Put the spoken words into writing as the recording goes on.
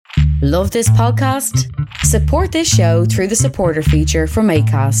Love this podcast? Support this show through the supporter feature from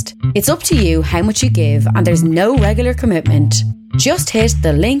Acast. It's up to you how much you give and there's no regular commitment. Just hit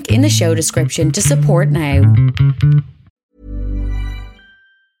the link in the show description to support now.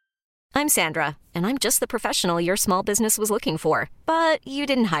 I'm Sandra, and I'm just the professional your small business was looking for. But you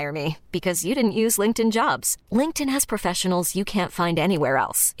didn't hire me because you didn't use LinkedIn Jobs. LinkedIn has professionals you can't find anywhere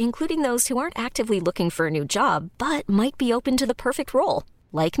else, including those who aren't actively looking for a new job, but might be open to the perfect role,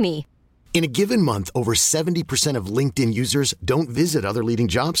 like me. In a given month, over 70% of LinkedIn users don't visit other leading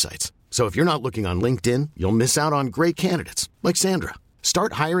job sites. So if you're not looking on LinkedIn, you'll miss out on great candidates like Sandra.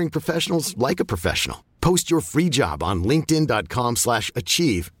 Start hiring professionals like a professional. Post your free job on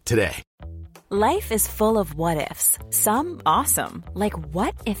linkedin.com/achieve today. Life is full of what-ifs. Some awesome, like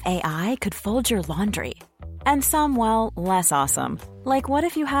what if AI could fold your laundry? And some, well, less awesome, like what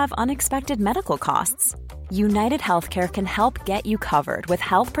if you have unexpected medical costs? United Healthcare can help get you covered with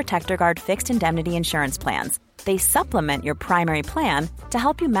Health Protector Guard fixed indemnity insurance plans. They supplement your primary plan to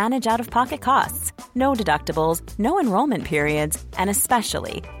help you manage out-of-pocket costs. No deductibles, no enrollment periods, and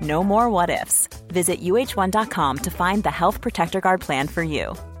especially no more what-ifs. Visit uh1.com to find the Health Protector Guard plan for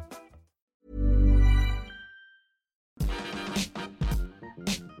you.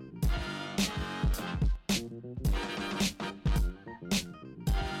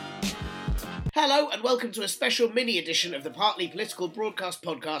 Hello and welcome to a special mini edition of the Partly Political Broadcast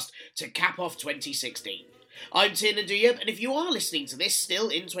podcast to cap off 2016. I'm Tiernan Douieb, and if you are listening to this still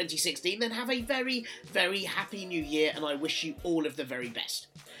in 2016, then have a very, very happy new year, and I wish you all of the very best.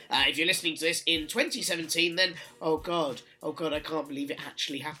 If you're listening to this in 2017, then, oh god, I can't believe it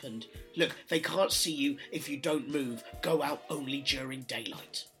actually happened. Look, they can't see you if you don't move. Go out only during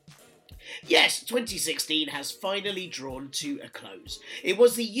daylight. Yes, 2016 has finally drawn to a close. It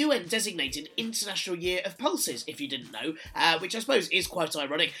was the UN-designated International Year of Pulses, if you didn't know, which I suppose is quite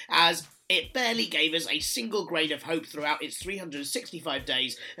ironic, as it barely gave us a single grain of hope throughout its 365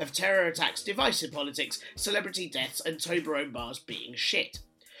 days of terror attacks, divisive politics, celebrity deaths, and Toblerone bars being shit.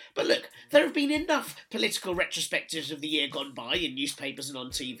 But look, there have been enough political retrospectives of the year gone by in newspapers and on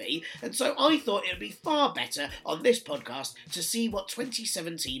TV, and so I thought it would be far better on this podcast to see what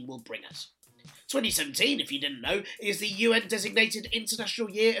 2017 will bring us. 2017, if you didn't know, is the UN-designated International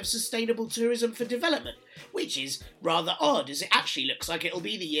Year of Sustainable Tourism for Development, which is rather odd, as it actually looks like it'll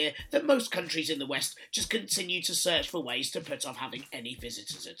be the year that most countries in the West just continue to search for ways to put off having any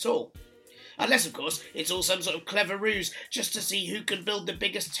visitors at all. Unless, of course, it's all some sort of clever ruse just to see who can build the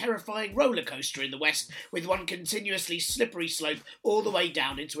biggest terrifying roller coaster in the West with one continuously slippery slope all the way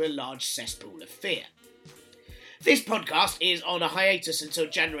down into a large cesspool of fear. This podcast is on a hiatus until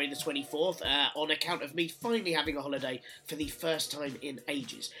January the 24th, on account of me finally having a holiday for the first time in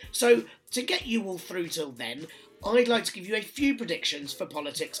ages. So, to get you all through till then, I'd like to give you a few predictions for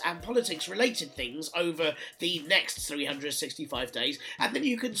politics and politics-related things over the next 365 days, and then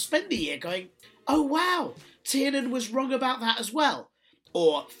you can spend the year going, oh wow, Tiernan was wrong about that as well.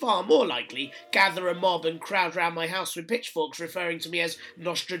 Or, far more likely, gather a mob and crowd round my house with pitchforks referring to me as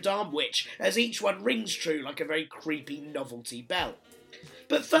Nostradamus Witch, as each one rings true like a very creepy novelty bell.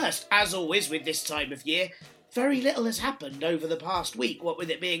 But first, as always with this time of year, very little has happened over the past week, what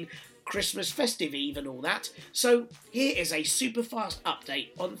with it being Christmas festive eve and all that, so here is a super fast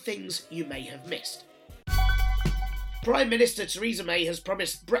update on things you may have missed. Prime Minister Theresa May has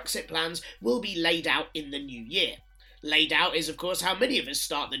promised Brexit plans will be laid out in the new year. Laid out is of course how many of us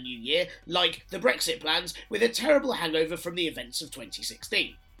start the new year, like the Brexit plans, with a terrible hangover from the events of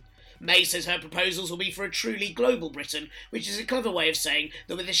 2016. May says her proposals will be for a truly global Britain, which is a clever way of saying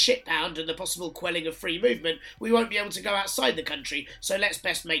that with the shit pound and the possible quelling of free movement, we won't be able to go outside the country, so let's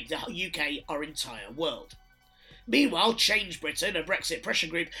best make the UK our entire world. Meanwhile, Change Britain, a Brexit pressure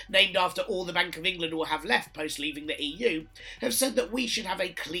group named after all the Bank of England will have left post-leaving the EU, have said that we should have a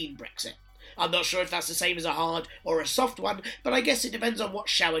clean Brexit. I'm not sure if that's the same as a hard or a soft one, but I guess it depends on what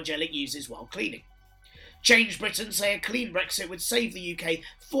shower gel it uses while cleaning. Change Britain say a clean Brexit would save the UK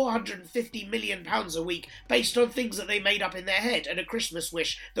 £450 million a week based on things that they made up in their head and a Christmas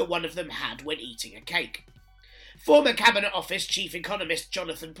wish that one of them had when eating a cake. Former Cabinet Office Chief Economist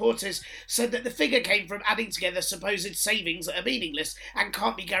Jonathan Portes said that the figure came from adding together supposed savings that are meaningless and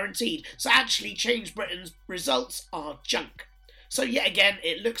can't be guaranteed, so actually Change Britain's results are junk. So yet again,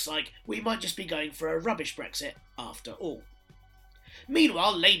 it looks like we might just be going for a rubbish Brexit after all.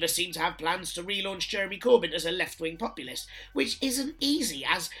 Meanwhile, Labour seem to have plans to relaunch Jeremy Corbyn as a left-wing populist, which isn't easy,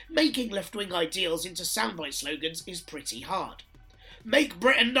 as making left-wing ideals into soundbite slogans is pretty hard. Make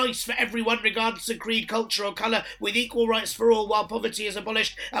Britain nice for everyone regardless of creed, culture or colour, with equal rights for all while poverty is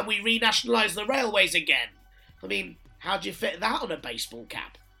abolished and we renationalise the railways again. I mean, how do you fit that on a baseball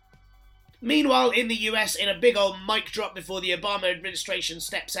cap? Meanwhile, in the US, in a big old mic drop before the Obama administration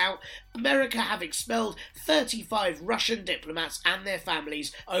steps out, America have expelled 35 Russian diplomats and their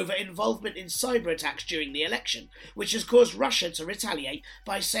families over involvement in cyber attacks during the election, which has caused Russia to retaliate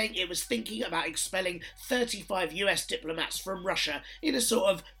by saying it was thinking about expelling 35 US diplomats from Russia in a sort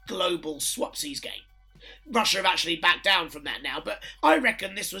of global swapsies game. Russia have actually backed down from that now, but I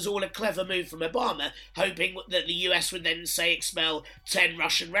reckon this was all a clever move from Obama, hoping that the US would then, say, expel 10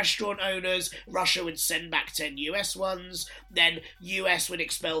 Russian restaurant owners, Russia would send back 10 US ones, then US would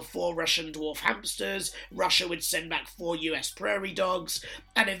expel 4 Russian dwarf hamsters, Russia would send back 4 US prairie dogs,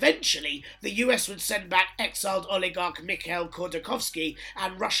 and eventually the US would send back exiled oligarch Mikhail Khodorkovsky,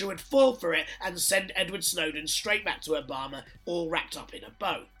 and Russia would fall for it and send Edward Snowden straight back to Obama, all wrapped up in a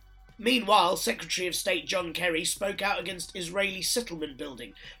bow. Meanwhile, Secretary of State John Kerry spoke out against Israeli settlement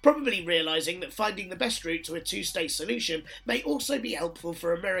building, probably realising that finding the best route to a two-state solution may also be helpful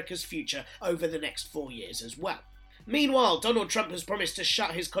for America's future over the next 4 years as well. Meanwhile, Donald Trump has promised to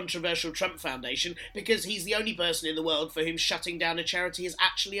shut his controversial Trump Foundation because he's the only person in the world for whom shutting down a charity is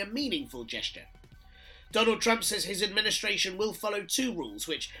actually a meaningful gesture. Donald Trump says his administration will follow 2 rules,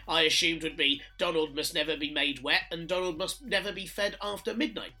 which I assumed would be Donald must never be made wet and Donald must never be fed after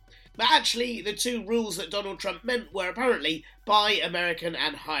midnight. But actually, the 2 rules that Donald Trump meant were apparently buy American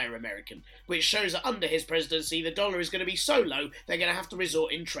and hire American, which shows that under his presidency the dollar is going to be so low they're going to have to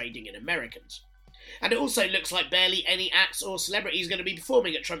resort in trading in Americans. And it also looks like barely any acts or celebrities going to be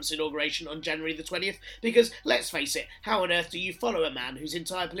performing at Trump's inauguration on January the 20th, because, let's face it, how on earth do you follow a man whose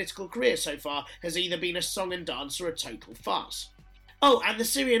entire political career so far has either been a song and dance or a total farce? Oh, and the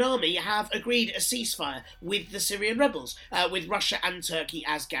Syrian army have agreed a ceasefire with the Syrian rebels, with Russia and Turkey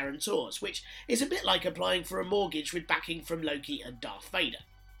as guarantors, which is a bit like applying for a mortgage with backing from Loki and Darth Vader.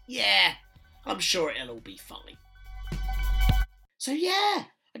 Yeah, I'm sure it'll all be fine. So yeah,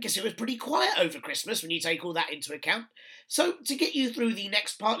 I guess it was pretty quiet over Christmas when you take all that into account. So to get you through the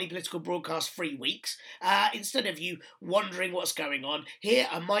next Partly Political broadcast 3 weeks, instead of you wondering what's going on, here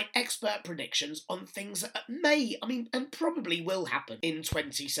are my expert predictions on things that may, and probably will happen in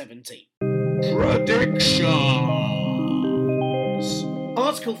 2017. Predictions!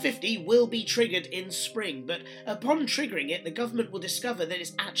 Article 50 will be triggered in spring, but upon triggering it, the government will discover that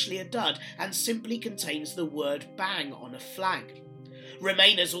it's actually a dud and simply contains the word bang on a flag.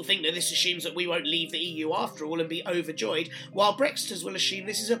 Remainers will think that this assumes that we won't leave the EU after all and be overjoyed, while Brexiters will assume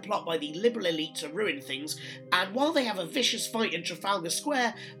this is a plot by the Liberal elite to ruin things, and while they have a vicious fight in Trafalgar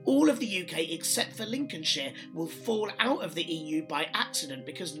Square, all of the UK except for Lincolnshire will fall out of the EU by accident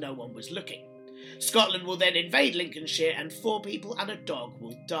because no one was looking. Scotland will then invade Lincolnshire and 4 people and a dog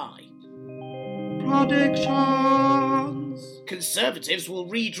will die. Predictions! Conservatives will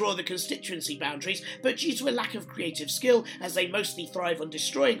redraw the constituency boundaries, but due to a lack of creative skill, as they mostly thrive on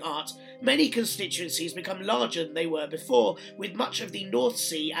destroying art, many constituencies become larger than they were before, with much of the North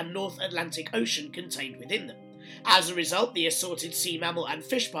Sea and North Atlantic Ocean contained within them. As a result, the assorted Sea Mammal and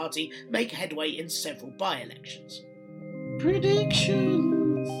Fish Party make headway in several by-elections.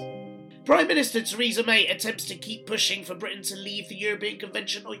 Predictions! Prime Minister Theresa May attempts to keep pushing for Britain to leave the European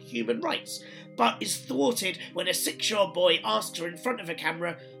Convention on Human Rights, but is thwarted when a 6-year-old boy asks her in front of a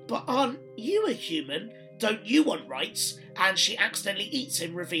camera, "But aren't you a human? Don't you want rights?" And she accidentally eats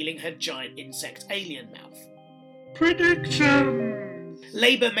him, revealing her giant insect alien mouth. Predictions!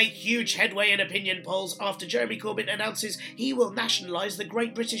 Labour make huge headway in opinion polls after Jeremy Corbyn announces he will nationalise the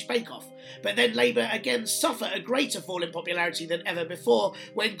Great British Bake Off. But then Labour again suffer a greater fall in popularity than ever before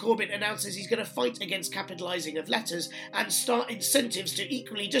when Corbyn announces he's going to fight against capitalising of letters and start incentives to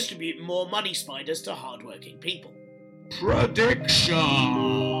equally distribute more money spiders to hard-working people. Predictions!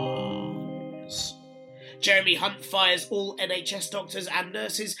 Jeremy Hunt fires all NHS doctors and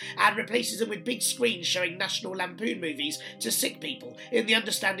nurses and replaces them with big screens showing National Lampoon movies to sick people, in the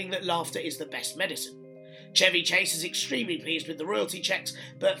understanding that laughter is the best medicine. Chevy Chase is extremely pleased with the royalty checks,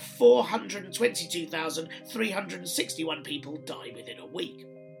 but 422,361 people die within a week.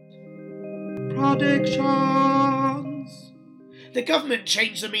 Predictions! The government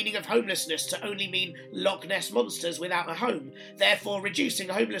changed the meaning of homelessness to only mean Loch Ness monsters without a home, therefore reducing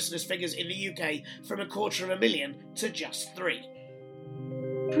homelessness figures in the UK from 250,000 to just 3.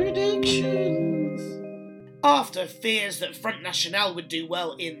 Predictions! After fears that Front National would do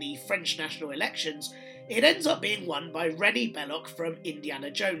well in the French national elections, it ends up being won by Rennie Belloc from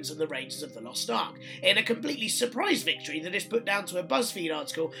Indiana Jones and the Raiders of the Lost Ark, in a completely surprise victory that is put down to a BuzzFeed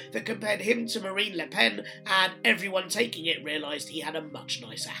article that compared him to Marine Le Pen, and everyone taking it realised he had a much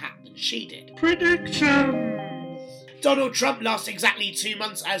nicer hat than she did. Predictions! Donald Trump lasts exactly 2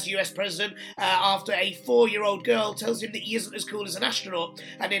 months as US president after a 4-year-old girl tells him that he isn't as cool as an astronaut,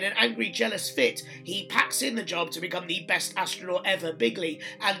 and in an angry, jealous fit, he packs in the job to become the best astronaut ever, bigly,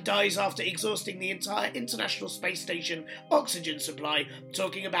 and dies after exhausting the entire International Space Station oxygen supply,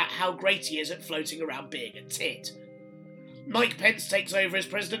 talking about how great he is at floating around being a tit. Mike Pence takes over as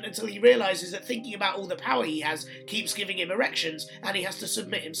president until he realises that thinking about all the power he has keeps giving him erections, and he has to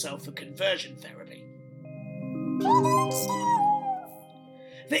submit himself for conversion therapy.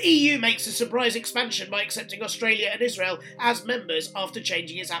 The EU makes a surprise expansion by accepting Australia and Israel as members after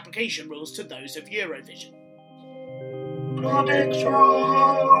changing its application rules to those of Eurovision.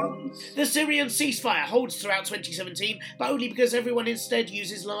 The Syrian ceasefire holds throughout 2017, but only because everyone instead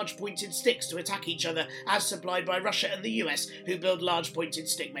uses large pointed sticks to attack each other, as supplied by Russia and the US, who build large pointed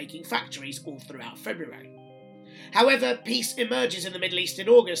stick-making factories all throughout February. However, peace emerges in the Middle East in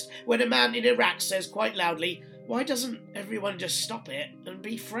August, when a man in Iraq says quite loudly, "Why doesn't everyone just stop it and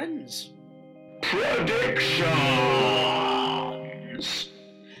be friends?" Predictions!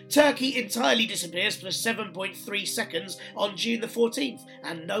 Turkey entirely disappears for 7.3 seconds on June the 14th,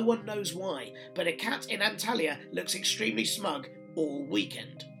 and no one knows why, but a cat in Antalya looks extremely smug all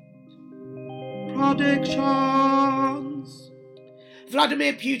weekend. Predictions!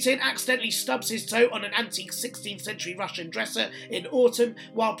 Vladimir Putin accidentally stubs his toe on an antique 16th century Russian dresser in autumn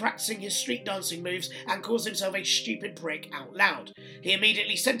while practicing his street dancing moves and calls himself a stupid prick out loud. He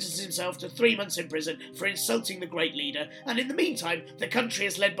immediately sentences himself to 3 months in prison for insulting the great leader, and in the meantime, the country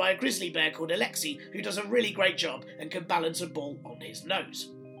is led by a grizzly bear called Alexei, who does a really great job and can balance a ball on his nose.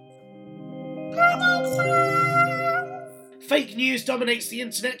 Fake news dominates the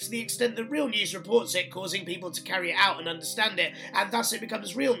internet to the extent that real news reports it, causing people to carry it out and understand it, and thus it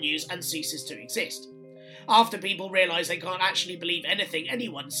becomes real news and ceases to exist. After people realise they can't actually believe anything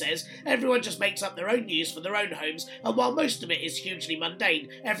anyone says, everyone just makes up their own news for their own homes, and while most of it is hugely mundane,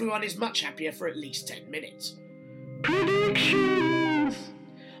 everyone is much happier for at least 10 minutes. Predictions!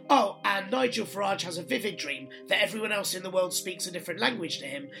 Oh, and Nigel Farage has a vivid dream that everyone else in the world speaks a different language to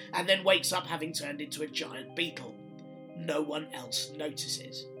him, and then wakes up having turned into a giant beetle. No one else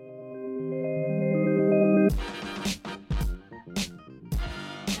notices.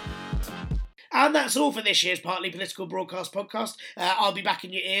 And that's all for this year's Partly Political Broadcast podcast. I'll be back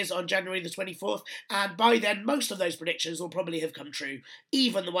in your ears on January the 24th, and by then most of those predictions will probably have come true.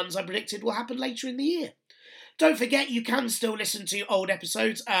 Even the ones I predicted will happen later in the year. Don't forget, you can still listen to old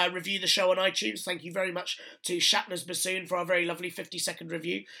episodes, review the show on iTunes. Thank you very much to Shatner's Bassoon for our very lovely 50-second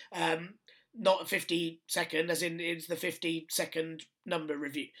review. Not a 50-second, as in it's the 50-second number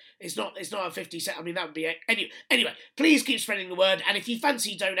review. It's not a 50-second, I mean, that would be it. Anyway, please keep spreading the word, and if you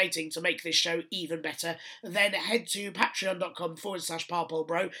fancy donating to make this show even better, then head to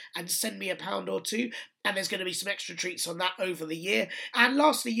patreon.com/parpolbro and send me £1 or £2, and there's going to be some extra treats on that over the year. And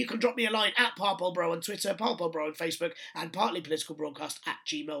lastly, you can drop me a line at parpolbro on Twitter, parpolbro on Facebook, and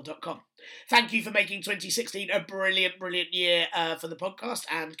partlypoliticalbroadcast@gmail.com. Thank you for making 2016 a brilliant, brilliant year for the podcast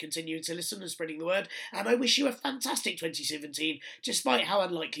and continuing to listen and spreading the word. And I wish you a fantastic 2017, despite how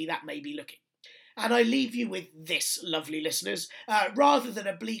unlikely that may be looking. And I leave you with this, lovely listeners. Rather than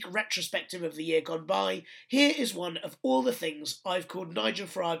a bleak retrospective of the year gone by, here is one of all the things I've called Nigel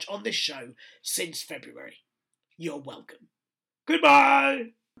Farage on this show since February. You're welcome.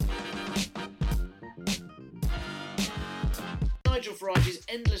 Goodbye! Nigel Farage's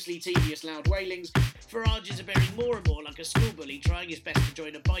endlessly tedious loud wailings, Farage is appearing more and more like a school bully trying his best to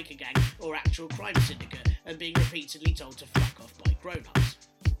join a biker gang or actual crime syndicate and being repeatedly told to fuck off by grown-ups.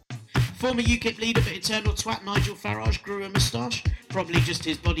 Former UKIP leader but eternal twat Nigel Farage grew a moustache, probably just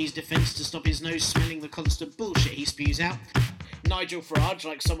his body's defence to stop his nose smelling the constant bullshit he spews out. Nigel Farage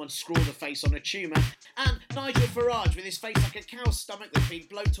like someone scrawled a face on a tumour, and Nigel Farage with his face like a cow's stomach that's been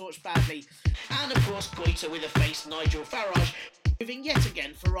blowtorched badly, and of course Goiter with a face Nigel Farage. Proving yet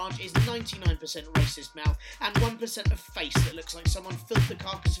again Farage is 99% racist mouth and 1% of face that looks like someone filled the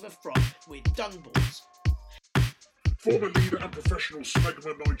carcass of a frog with dung balls. Former leader and professional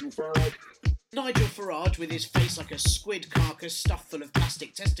smegma Nigel Farage. Nigel Farage with his face like a squid carcass stuffed full of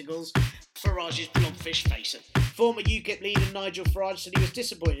plastic testicles. Farage's blobfish face. Former UKIP leader Nigel Farage said he was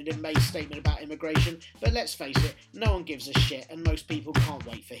disappointed in May's statement about immigration, but let's face it, no one gives a shit and most people can't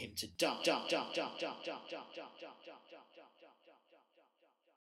wait for him to die.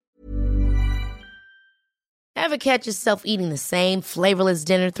 Ever catch yourself eating the same flavorless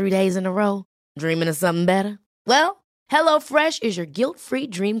dinner 3 days in a row? Dreaming of something better? Well, HelloFresh is your guilt-free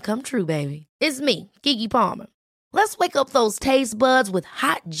dream come true, baby. It's me, Keke Palmer. Let's wake up those taste buds with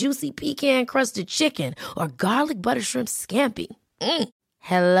hot, juicy pecan-crusted chicken or garlic butter shrimp scampi.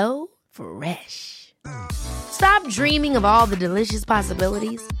 Hello Fresh. Stop dreaming of all the delicious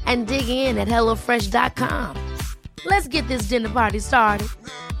possibilities and dig in at HelloFresh.com. Let's get this dinner party started.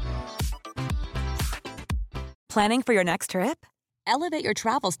 Planning for your next trip? Elevate your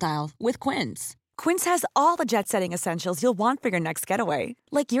travel style with Quince. Quince has all the jet-setting essentials you'll want for your next getaway,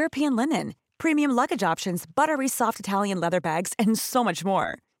 like European linen, premium luggage options, buttery soft Italian leather bags, and so much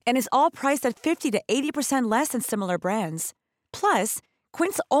more. And is all priced at 50 to 80% less than similar brands. Plus,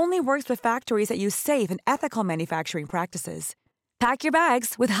 Quince only works with factories that use safe and ethical manufacturing practices. Pack your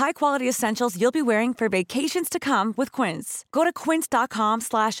bags with high-quality essentials you'll be wearing for vacations to come with Quince. Go to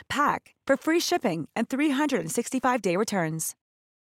quince.com/pack for free shipping and 365-day returns.